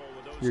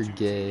 You're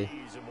gay.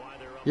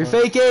 You're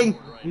faking.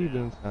 You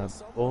don't have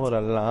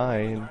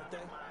borderline.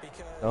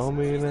 Don't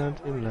mean that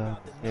you love.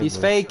 He's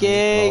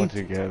faking. All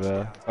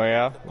together. Oh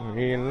yeah?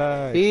 We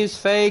like He's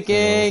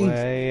faking.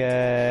 way.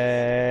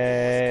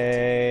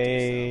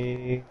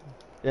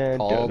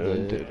 Called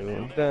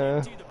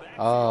it.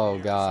 Oh,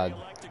 God.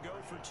 Like to go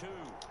for 2.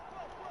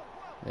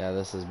 Yeah,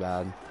 this is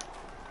bad.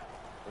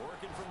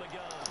 Working from the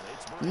gun.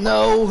 It's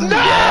No.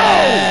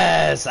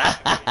 Yes.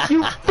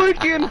 You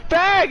freaking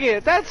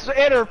faggot! That's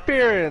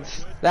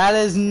interference! That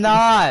is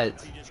not.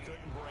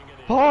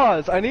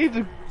 Pause! I need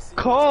to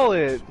call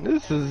it!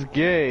 This is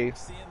gay.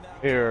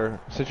 Here,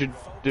 since you're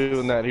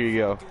doing that, here you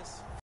go.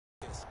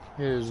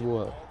 Here's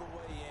what. All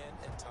the way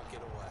in and tuck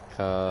it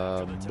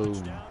away.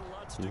 Kaboom.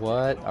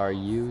 What are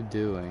you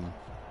doing?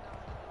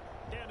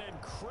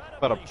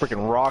 About to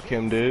freaking rock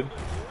him, dude.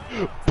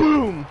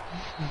 Boom!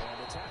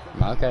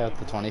 I'm okay with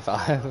the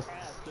 25.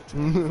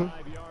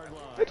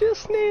 I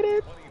just need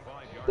it.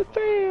 The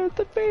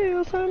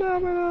Bills are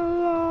not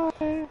gonna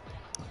lie.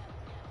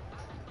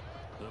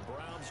 The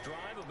Browns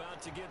drive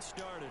about to get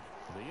started.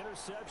 The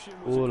interception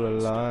was What a a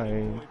good starting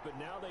line. point, but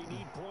now they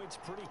need points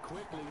pretty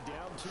quickly,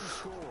 down 2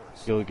 scores.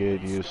 You'll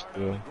get They used start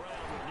to on it. the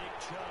ground with Nick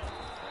Chubb.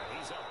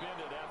 He's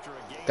upended after a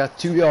gain Got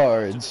 2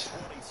 yards.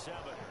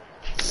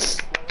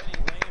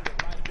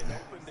 27.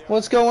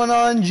 What's going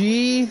on,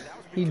 G?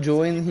 He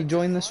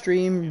joined the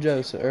stream,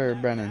 Joseph or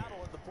Brennan.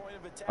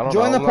 I don't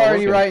Join know, the I'm not party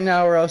looking. right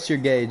now, or else you're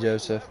gay,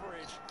 Joseph.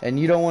 And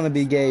you don't want to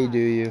be gay, do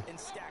you?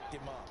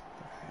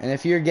 And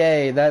if you're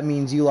gay, that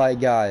means you like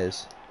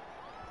guys.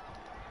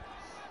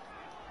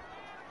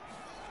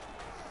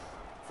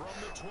 From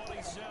the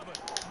 27,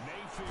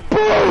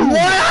 Mayfield.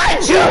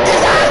 What? You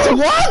did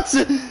what?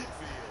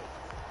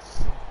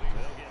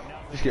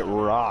 Just get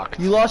rocked.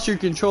 You lost your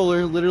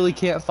controller. Literally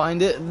can't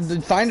find it.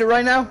 Find it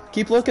right now.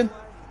 Keep looking.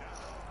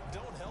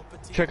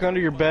 Check under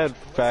your bed,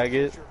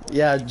 faggot.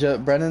 Yeah,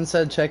 Brennan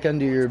said check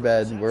under your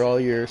bed where all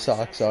your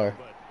socks are.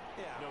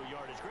 No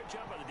yardage. Great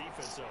job by the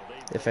defense, though.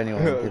 They If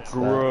anyone gets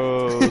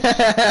Gross.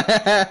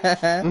 that.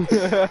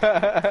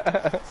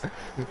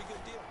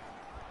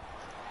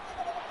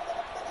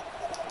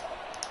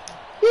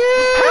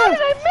 How did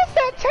I miss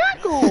that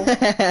tackle?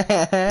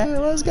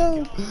 Let's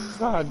go.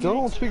 God, go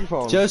on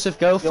speakerphone. Joseph,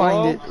 go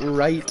find Hello? it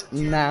right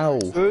now.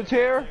 Goods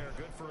here?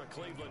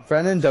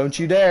 Brennan, don't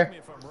you dare.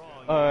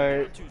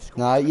 Alright.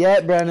 Not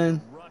yet,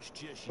 Brennan.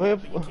 Hey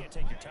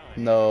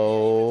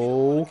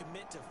No.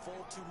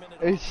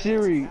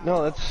 Siri,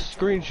 no, that's a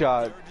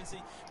screenshot.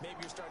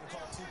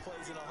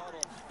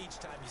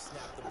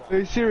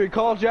 Hey Siri,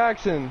 call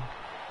Jackson.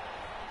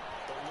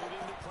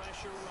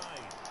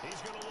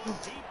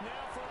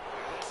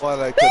 Why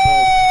did I click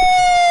on?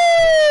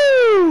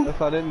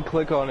 If I didn't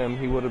click on him,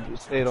 he would have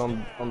stayed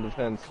on the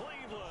fence.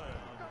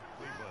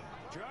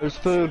 There's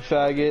food,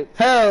 faggot.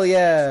 Hell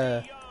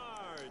yeah.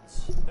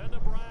 And the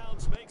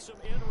Browns make some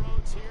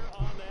inroads here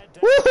on that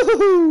down.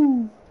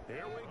 Woohoo!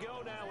 Here we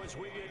go now as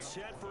we get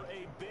set for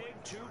a big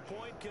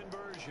 2-point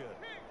conversion.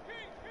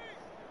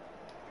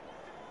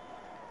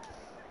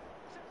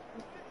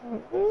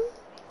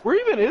 Where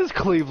even is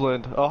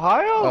Cleveland?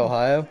 Ohio?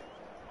 Ohio.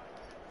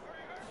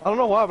 I don't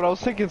know why, but I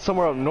was thinking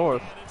somewhere up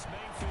north. And it's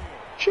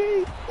Mayfield.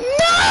 Gee.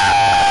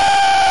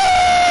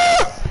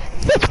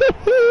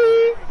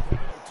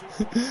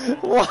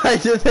 Why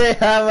do they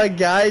have a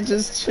guy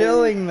just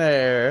chilling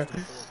there?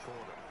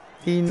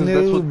 He that's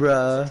knew, what-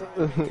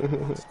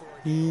 bruh.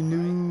 He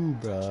knew,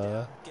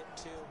 bruh. Get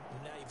 2,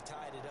 and now you've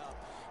tied it up.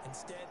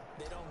 Instead,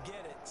 they don't get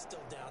it. Still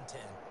down 10.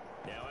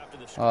 Now after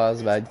the Oh, that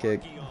was a bad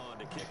kick. scoring, on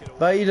to kick it away.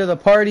 Invite you to the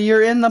party.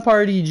 You're in the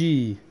party,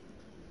 G.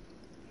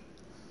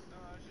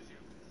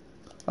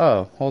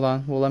 Oh, hold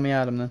on. Well, let me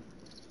add him then.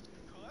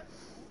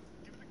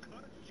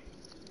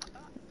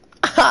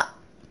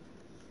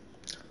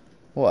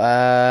 We'll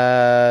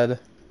add.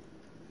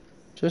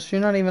 Just you're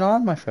not even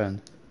on, my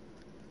friend.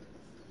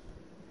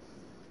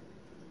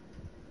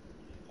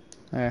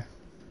 There.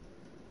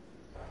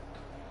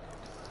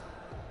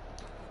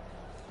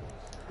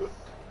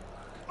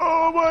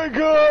 Oh my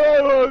god,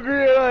 I'm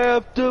hungry and I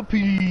have to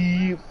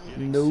pee.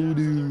 No,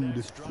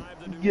 dude.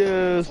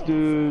 Yes,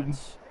 dude.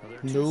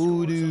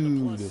 No,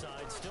 dude.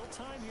 Still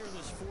time here in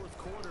this fourth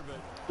quarter, but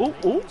Oh,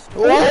 oh.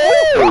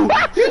 Oh!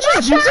 You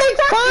just like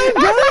 5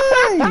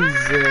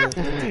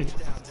 guys!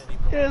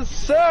 Yes,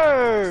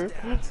 sir.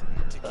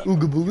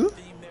 Ooga booga.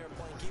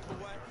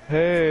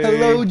 Hey.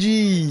 Hello,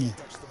 G.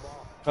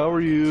 How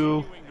are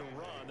you? to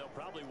run. They'll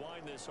probably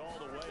wind this all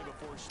the way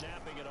before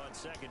snapping it on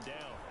second down.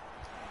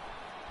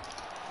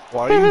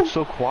 Why are you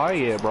so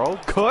quiet, bro?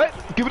 Cut.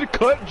 Give it a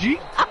cut, G.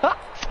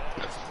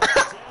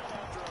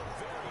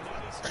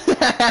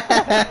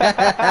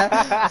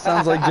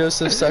 Sounds like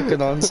Joseph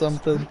sucking on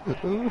something.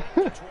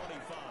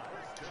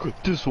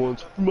 This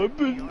one's for my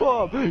big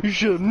Bob. You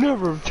should have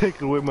never have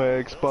taken away my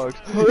Xbox.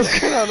 You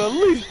cannot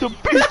unleash the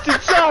beast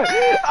inside.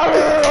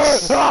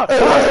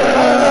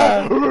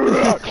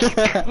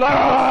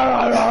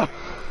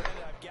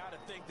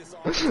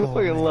 I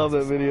fucking love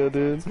that video,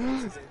 dude.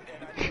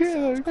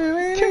 Can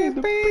I take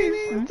the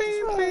beast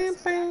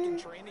inside?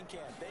 Training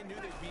camp, they knew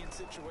they'd be in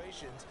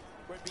situations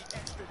where it'd be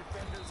extra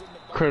defenders in the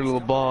box. Cradle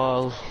the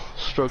balls,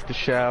 stroke the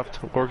shaft,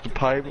 work the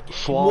pipe,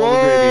 swallow Whoa! the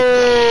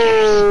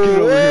gravy. Get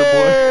over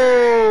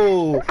here,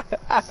 Whoa!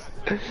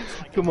 boy.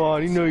 Come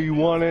on, you know you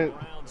want it.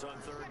 Browns on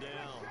third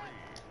down.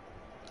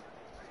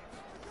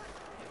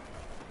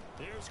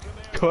 Here's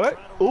Kamara. Cut.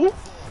 Ooh.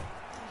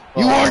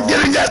 You aren't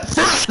getting that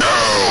first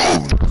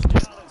down!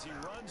 As he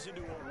runs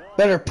into a wall.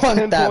 Better punt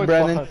 10 that, points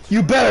Brennan. behind.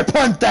 You better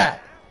punt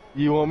that!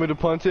 You want me to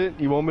punt it?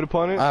 You want me to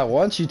punt it? I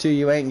want you to,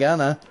 you ain't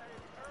gonna.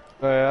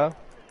 Oh yeah.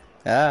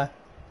 Yeah.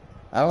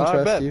 I don't I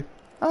trust bet. you.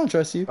 I don't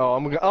trust you. Oh,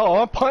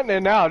 I'm punting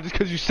it now just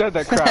because you said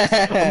that crap.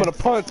 I'm gonna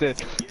punt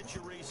it. Get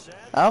you reset.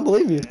 I don't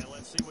believe you. And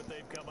let's see what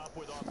they've come up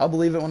with on I'll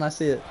believe it when I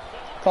see it.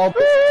 Call.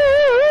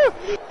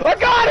 I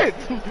got it.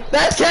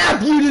 That's cap!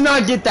 You did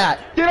not get that!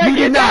 Did I you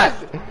get did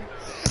that? not!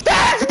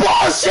 That's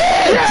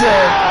bullshit!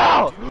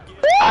 Yeah!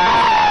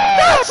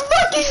 That's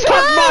fucking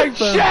Suck my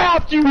cap!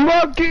 shaft, you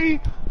monkey!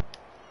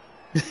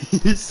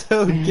 You're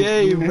so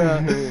gay, bro.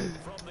 From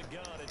the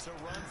gun, it's a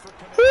run for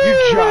You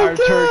Oh giant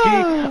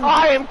turkey!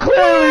 I am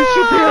clearly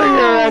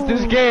superior at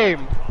this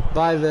game!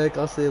 Bye, Vic.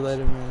 I'll see you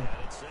later, man.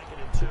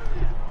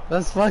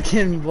 That's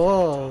fucking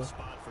bull.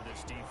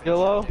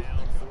 Yellow?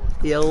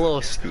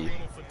 Yellowski.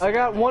 I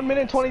got 1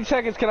 minute 20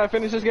 seconds. Can I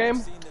finish this game?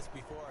 Seen this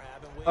before,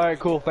 haven't we? Alright,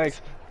 cool,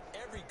 thanks.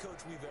 Every coach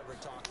we've ever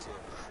talked to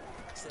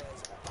says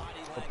body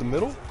Up the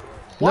middle? No.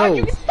 Why'd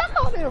you get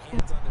stuck on there? hands on their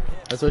hips.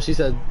 That's what she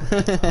said. The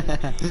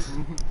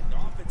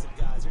offensive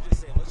guys are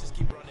just saying, let's just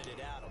keep running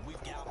it out, and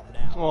we've got them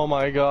now. Oh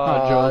my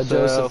god, Aw, Joseph.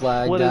 Joseph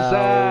lagged What is out.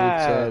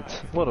 that?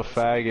 What a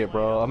faggot,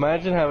 bro.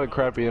 Imagine having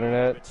crappy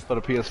internet, but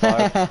a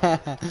PS5.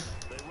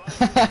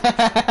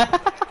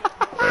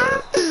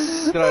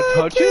 Did I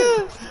touch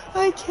it?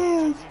 I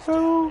can't,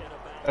 bro.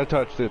 I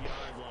touched it.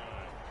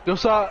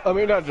 Josiah, I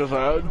mean not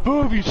Josiah.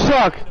 Boob, you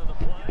suck!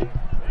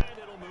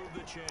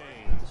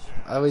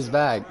 Oh, he's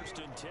back.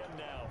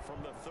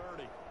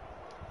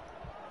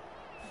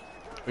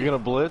 We gonna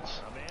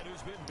blitz?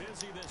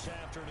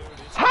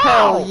 Hell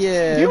How?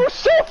 yeah. You were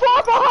so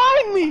far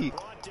behind me!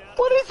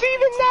 What is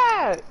even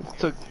that?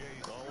 Took.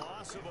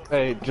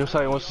 Hey,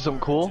 Josiah, want to see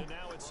something cool?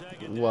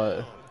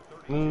 What?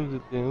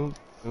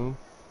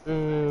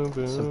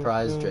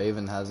 Surprised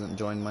Draven hasn't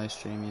joined my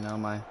stream, you know,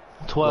 my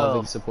 12,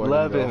 loving, supporting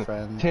 11,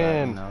 girlfriend.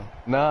 10, you know.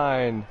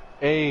 9,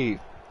 8,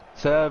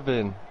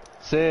 7,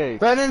 6,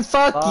 Brennan,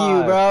 fuck you,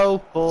 5,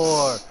 bro.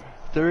 4,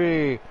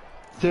 3,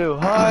 2,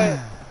 hi!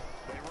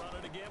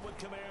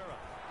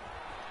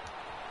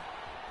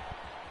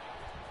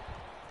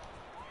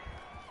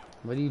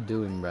 What are you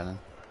doing, Brennan?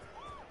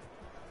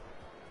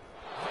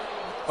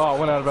 Oh, I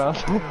went out of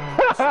bounds.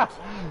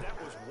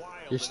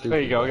 You're stupid.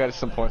 There you go, I got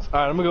some points.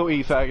 Alright, I'm gonna go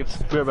eat,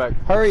 faggots. Be right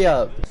back. Hurry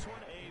up. A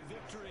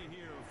victory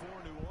here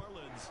for New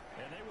Orleans,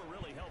 and they were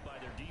really helped by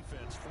their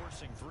defense,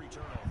 forcing 3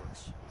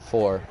 turnovers.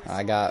 4.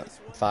 I got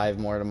 5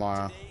 more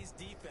tomorrow. Today's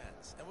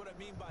defense. And what I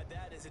mean by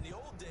that is in the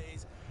old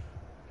days,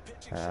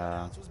 pitching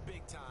shutouts was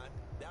big time.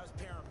 That was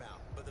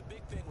paramount. But the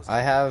big thing was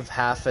I have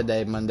half a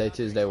day Monday,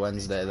 Tuesday,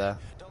 Wednesday, though.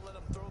 don't let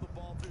them throw the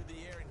ball through the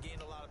air and gain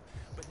a lot of,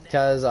 but now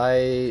Because I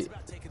it's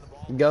about taking the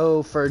ball,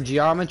 go for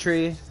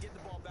geometry getting the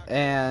ball back.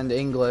 and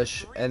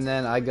English, and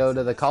then I go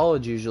to the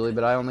college usually,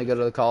 but I only go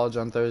to the college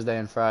on Thursday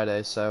and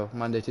Friday, so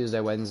Monday, Tuesday,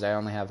 Wednesday, I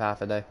only have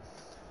half a day.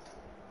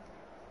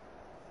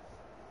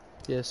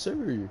 Yes,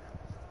 sir.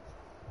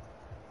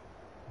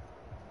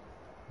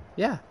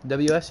 Yeah,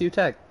 WSU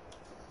Tech.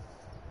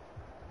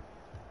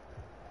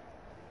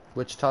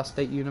 Wichita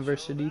State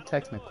University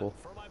Technical.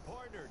 For my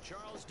partner,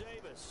 Charles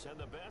Davis, and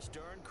the best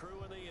darn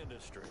crew in the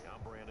industry,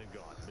 I'm Brandon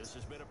Gaunt. This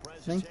has been a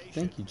presentation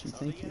Thank you, G.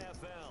 Thank of you. the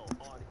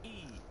NFL on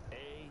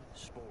EA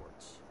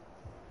Sports.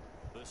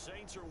 The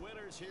Saints are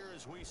winners here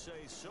as we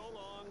say so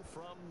long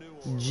from New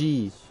Orleans.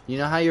 G, you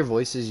know how your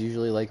voice is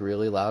usually like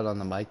really loud on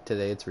the mic?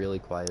 Today it's really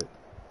quiet.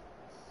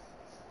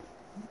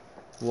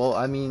 Well,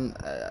 I mean,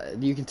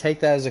 you can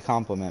take that as a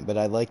compliment, but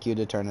I'd like you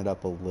to turn it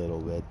up a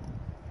little bit.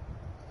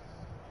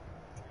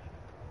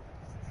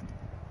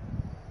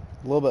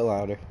 A little bit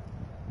louder.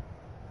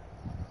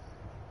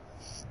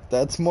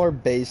 That's more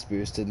bass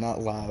boosted,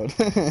 not loud.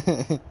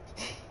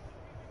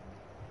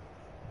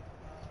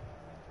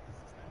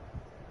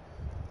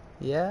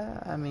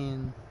 Yeah, I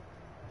mean,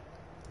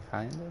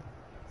 kind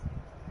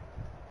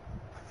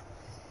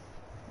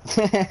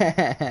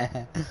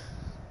of.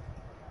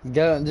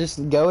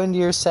 Just go into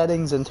your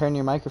settings and turn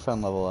your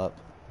microphone level up.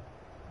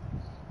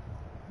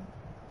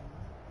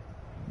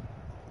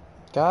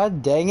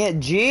 God dang it,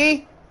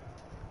 G!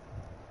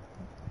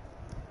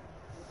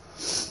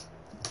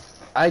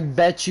 I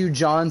bet you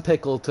John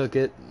Pickle took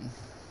it.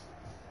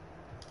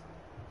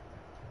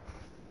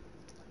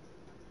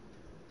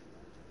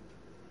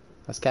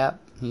 That's cap.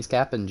 He's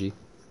capping, G.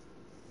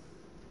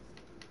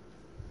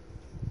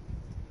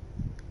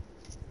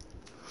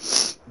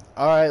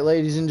 Alright,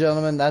 ladies and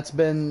gentlemen, that's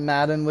been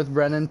Madden with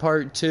Brennan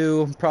Part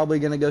 2. I'm probably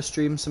going to go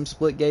stream some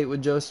Splitgate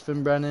with Joseph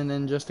and Brennan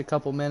in just a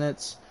couple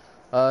minutes.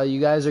 You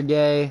guys are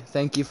gay.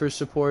 Thank you for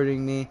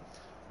supporting me.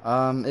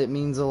 It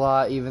means a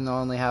lot, even though I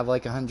only have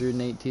like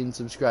 118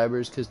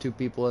 subscribers because 2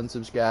 people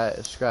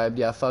unsubscribed.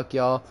 Yeah, fuck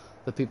y'all,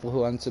 the people who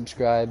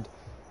unsubscribed.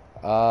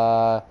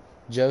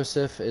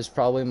 Joseph is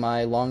probably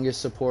my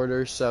longest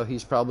supporter, so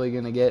he's probably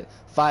going to get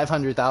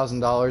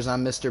 $500,000.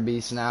 I'm Mr.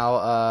 Beast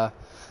now.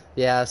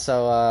 Yeah,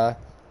 so,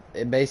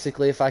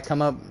 basically, if I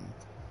come up...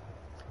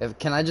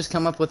 can I just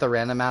come up with a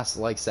random ass,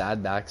 like,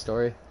 sad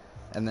backstory?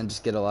 And then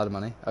just get a lot of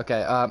money?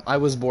 Okay, I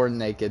was born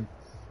naked.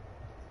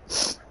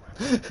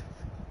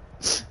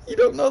 You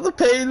don't know the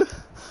pain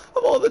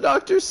of all the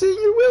doctors seeing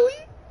your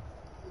willy.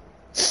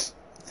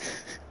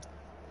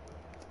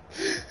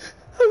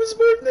 I was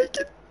born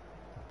naked.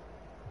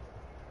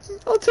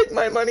 I'll take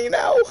my money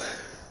now.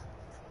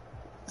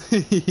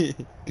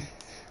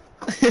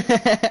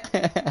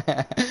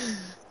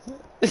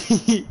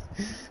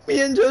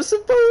 Me and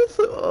Joseph both.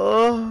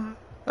 Oh,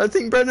 I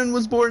think Brennan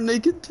was born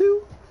naked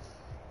too.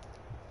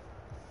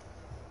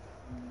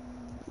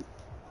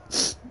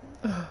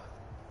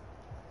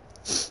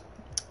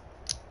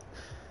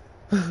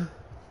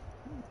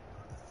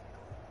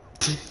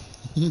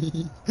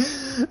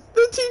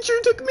 The teacher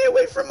took me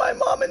away from my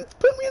mom and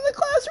put me in the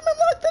classroom and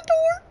locked the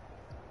door.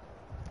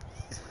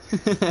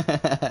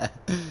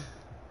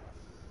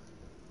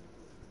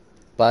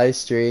 Bye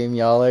stream,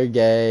 y'all are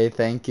gay.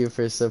 Thank you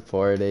for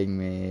supporting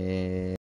me.